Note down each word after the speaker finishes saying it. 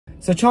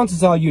So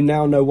chances are you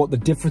now know what the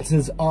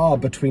differences are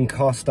between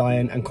cast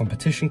iron and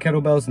competition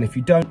kettlebells, and if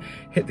you don't,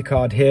 hit the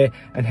card here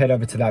and head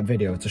over to that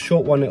video. It's a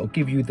short one. It'll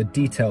give you the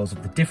details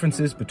of the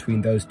differences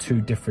between those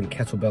two different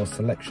kettlebell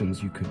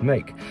selections you could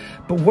make.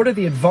 But what are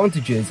the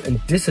advantages and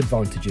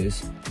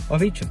disadvantages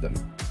of each of them?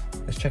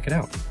 Let's check it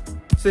out.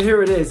 So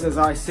here it is as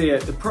I see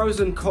it, the pros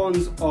and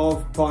cons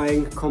of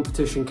buying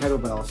competition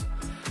kettlebells.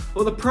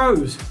 Well, the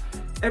pros,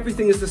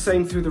 everything is the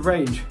same through the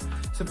range.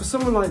 So for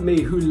someone like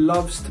me who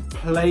loves to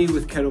play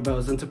with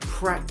kettlebells and to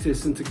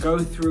practice and to go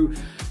through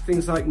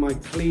things like my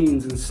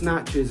cleans and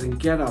snatches and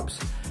get-ups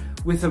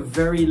with a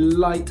very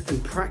light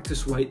and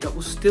practice weight that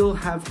will still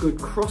have good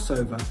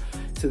crossover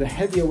to the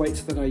heavier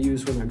weights that I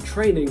use when I'm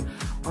training,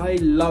 I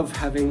love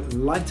having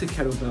lighter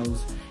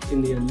kettlebells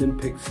in the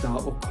Olympic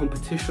style or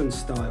competition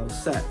style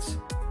sets.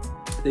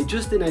 They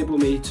just enable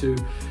me to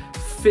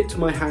fit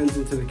my hands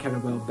into the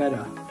kettlebell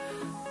better.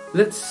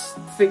 Let's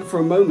think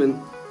for a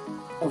moment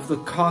of the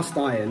cast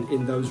iron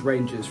in those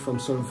ranges from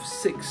sort of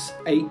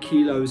 6-8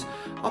 kilos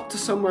up to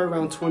somewhere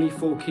around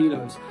 24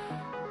 kilos.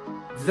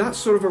 That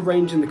sort of a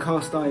range in the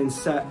cast iron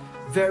set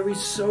varies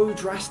so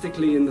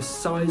drastically in the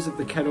size of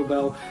the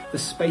kettlebell, the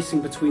spacing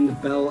between the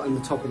bell and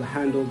the top of the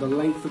handle, the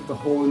length of the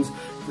horns,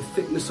 the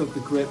thickness of the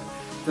grip,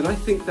 that I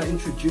think that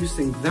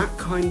introducing that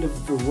kind of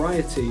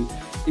variety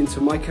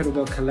into my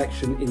kettlebell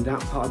collection in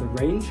that part of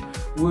the range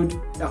would,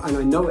 and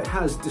I know it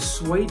has,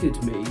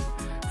 dissuaded me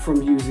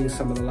from using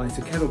some of the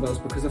lighter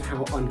kettlebells because of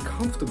how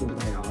uncomfortable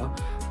they are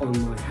on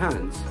my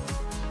hands.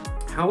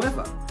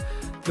 However,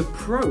 the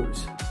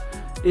pros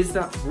is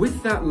that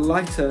with those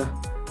lighter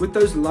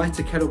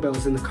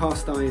kettlebells in the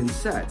cast iron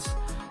sets,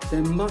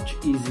 they're much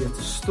easier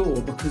to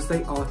store because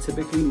they are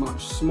typically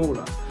much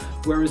smaller.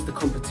 Whereas the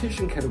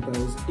competition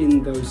kettlebells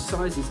in those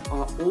sizes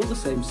are all the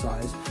same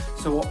size,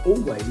 so are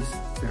always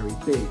very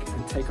big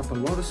and take up a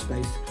lot of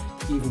space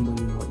even when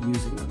you're not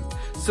using them.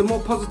 Some more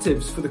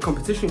positives for the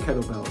competition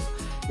kettlebells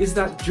is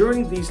that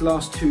during these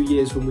last 2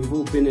 years when we've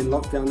all been in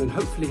lockdown and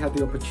hopefully had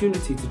the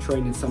opportunity to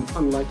train in some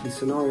unlikely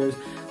scenarios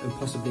and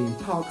possibly in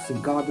parks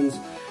and gardens,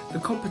 the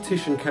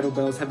competition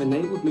kettlebells have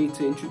enabled me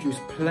to introduce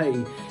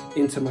play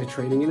into my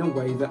training in a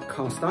way that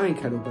cast iron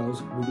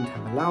kettlebells wouldn't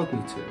have allowed me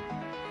to.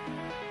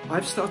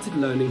 I've started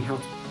learning how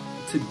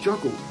to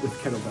juggle with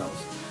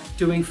kettlebells,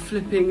 doing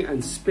flipping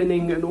and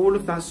spinning and all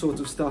of that sort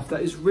of stuff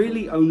that is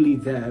really only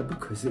there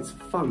because it's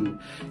fun.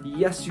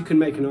 Yes, you can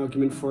make an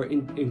argument for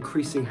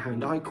increasing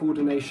hand-eye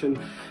coordination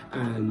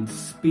and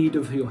speed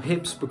of your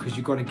hips because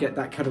you've got to get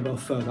that kettlebell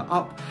further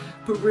up,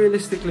 but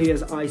realistically,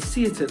 as I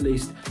see it at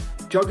least,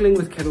 juggling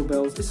with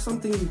kettlebells is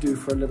something you do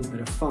for a little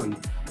bit of fun.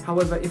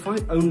 However, if I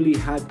only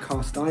had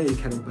cast iron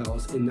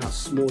kettlebells in that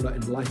smaller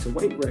and lighter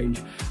weight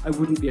range, I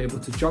wouldn't be able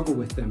to juggle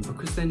with them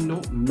because they're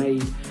not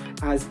made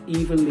as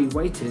evenly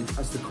weighted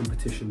as the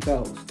competition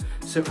bells.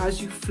 So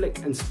as you flick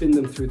and spin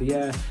them through the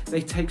air, they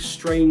take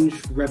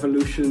strange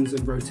revolutions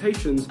and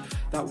rotations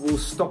that will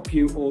stop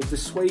you or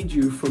dissuade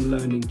you from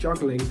learning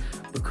juggling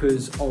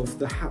because of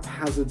the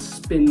haphazard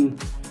spin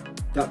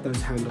that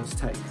those handles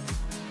take.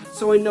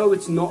 So I know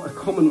it's not a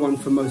common one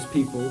for most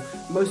people.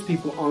 Most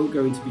people aren't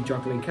going to be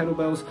juggling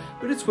kettlebells,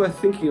 but it's worth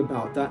thinking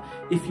about that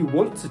if you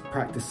want to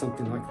practice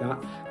something like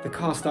that, the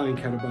cast iron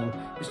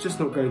kettlebell is just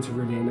not going to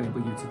really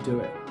enable you to do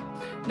it.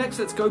 Next,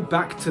 let's go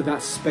back to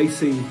that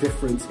spacing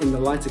difference in the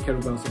lighter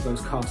kettlebells of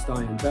those cast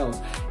iron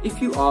bells.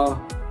 If you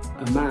are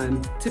a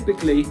man,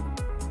 typically,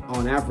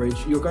 on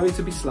average, you're going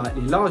to be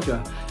slightly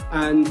larger,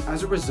 and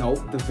as a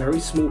result, the very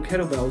small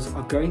kettlebells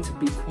are going to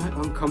be quite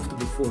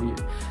uncomfortable for you.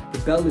 The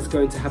bell is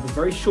going to have a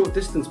very short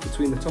distance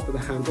between the top of the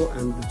handle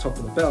and the top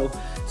of the bell,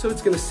 so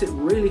it's going to sit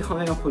really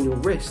high up on your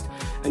wrist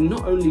and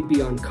not only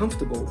be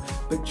uncomfortable,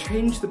 but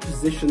change the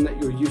position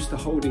that you're used to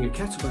holding a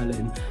kettlebell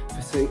in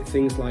for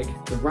things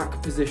like the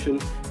rack position,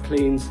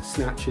 cleans,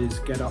 snatches,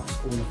 get-ups,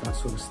 all of that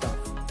sort of stuff.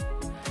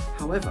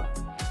 However,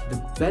 the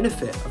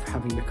benefit of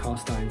having the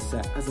cast iron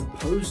set as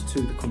opposed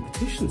to the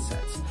competition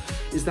sets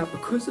is that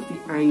because of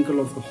the angle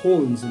of the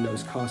horns in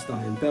those cast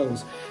iron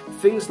bells,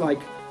 things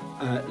like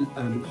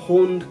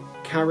horned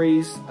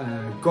carries,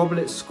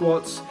 goblet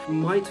squats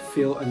might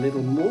feel a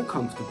little more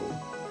comfortable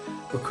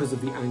because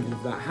of the angle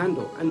of that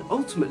handle. And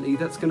ultimately,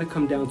 that's going to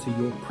come down to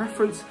your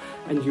preference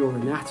and your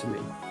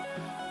anatomy.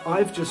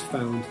 I've just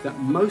found that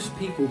most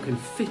people can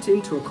fit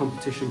into a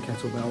competition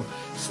kettlebell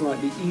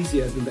slightly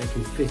easier than they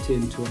can fit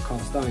into a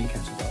cast iron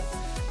kettlebell,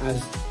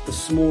 as the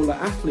smaller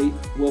athlete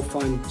will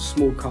find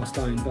small cast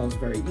iron bells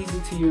very easy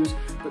to use,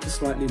 but the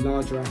slightly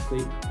larger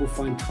athlete will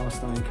find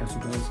cast iron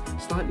kettlebells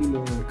slightly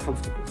more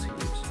uncomfortable to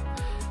use.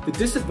 The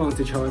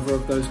disadvantage, however,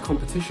 of those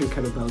competition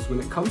kettlebells when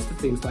it comes to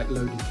things like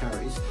loaded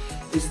carries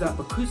is that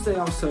because they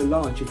are so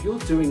large, if you're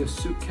doing a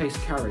suitcase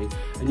carry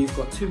and you've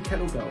got 2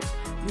 kettlebells,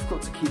 you've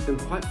got to keep them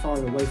quite far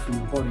away from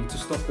your body to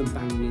stop them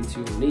banging into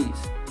your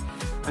knees.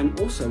 And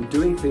also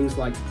doing things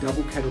like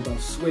double kettlebell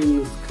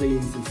swings,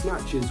 cleans and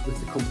snatches with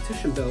the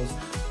competition bells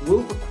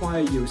will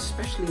require you,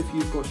 especially if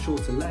you've got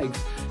shorter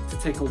legs, to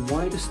take a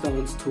wider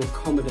stance to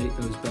accommodate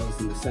those bells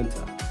in the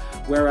center.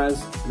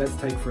 Whereas, let's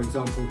take for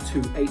example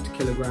 2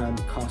 8-kilogram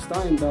cast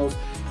iron bells,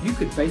 you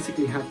could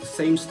basically have the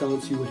same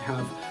stance you would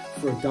have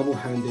for a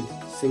double-handed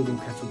single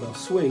kettlebell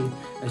swing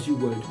as you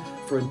would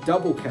for a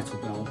double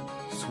kettlebell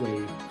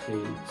swing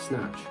clean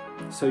snatch.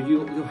 So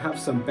you'll have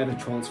some better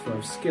transfer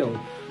of skill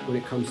when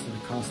it comes to the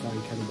cast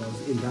iron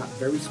kettlebells in that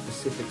very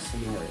specific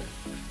scenario.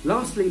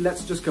 Lastly,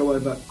 let's just go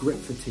over grip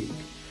fatigue.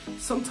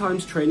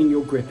 Sometimes training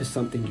your grip is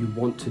something you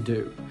want to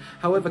do.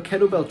 However,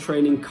 kettlebell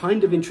training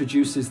kind of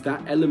introduces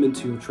that element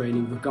to your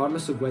training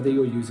regardless of whether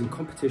you're using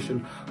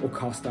competition or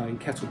cast iron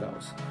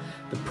kettlebells.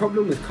 The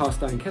problem with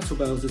cast iron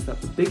kettlebells is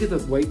that the bigger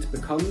the weight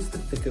becomes, the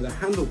thicker the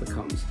handle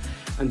becomes,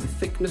 and the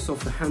thickness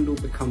of the handle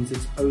becomes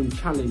its own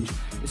challenge,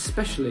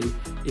 especially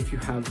if you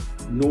have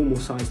normal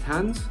sized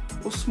hands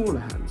or smaller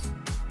hands.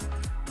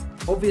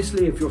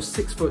 Obviously, if you're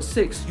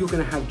 6'6", you're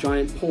going to have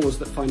giant paws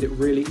that find it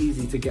really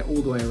easy to get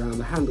all the way around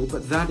the handle,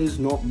 but that is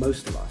not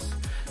most of us.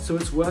 So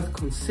it's worth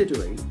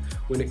considering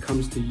when it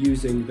comes to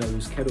using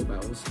those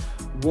kettlebells,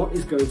 what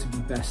is going to be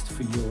best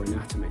for your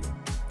anatomy.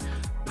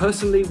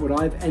 Personally, what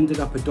I've ended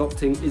up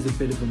adopting is a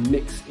bit of a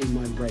mix in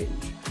my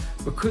range.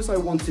 Because I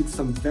wanted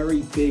some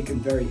very big and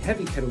very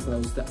heavy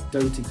kettlebells that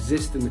don't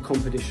exist in the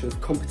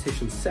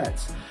competition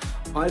sets,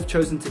 I've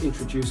chosen to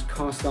introduce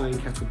cast iron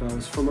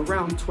kettlebells from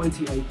around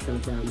 28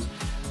 kilograms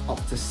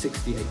up to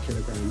 68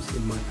 kilograms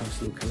in my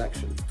personal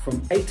collection.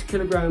 From 8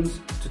 kilograms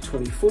to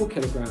 24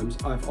 kilograms,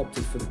 I've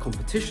opted for the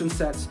competition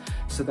sets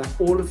so that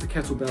all of the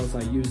kettlebells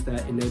I use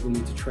there enable me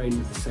to train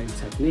with the same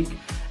technique,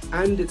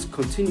 and it's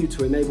continued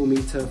to enable me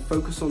to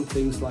focus on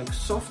things like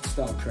soft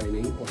style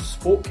training or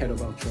sport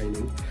kettlebell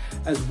training,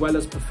 as well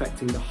as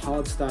perfecting the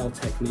hard style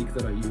technique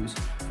that I use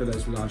for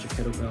those larger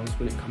kettlebells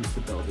when it comes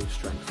to building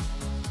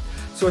strength.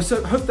 So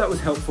I hope that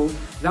was helpful.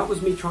 That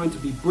was me trying to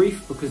be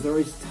brief because there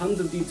is tons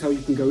of detail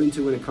you can go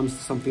into when it comes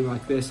to something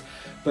like this.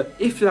 But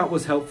if that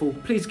was helpful,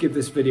 please give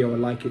this video a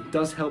like. It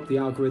does help the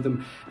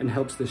algorithm and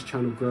helps this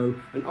channel grow.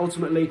 And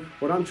ultimately,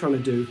 what I'm trying to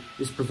do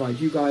is provide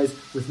you guys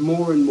with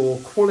more and more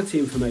quality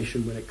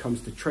information when it comes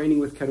to training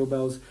with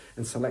kettlebells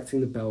and selecting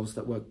the bells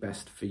that work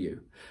best for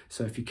you.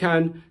 So if you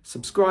can,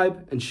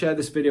 subscribe and share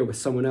this video with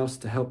someone else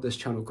to help this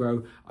channel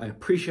grow. I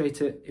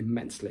appreciate it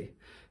immensely.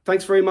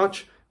 Thanks very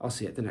much. I'll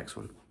see you at the next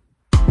one.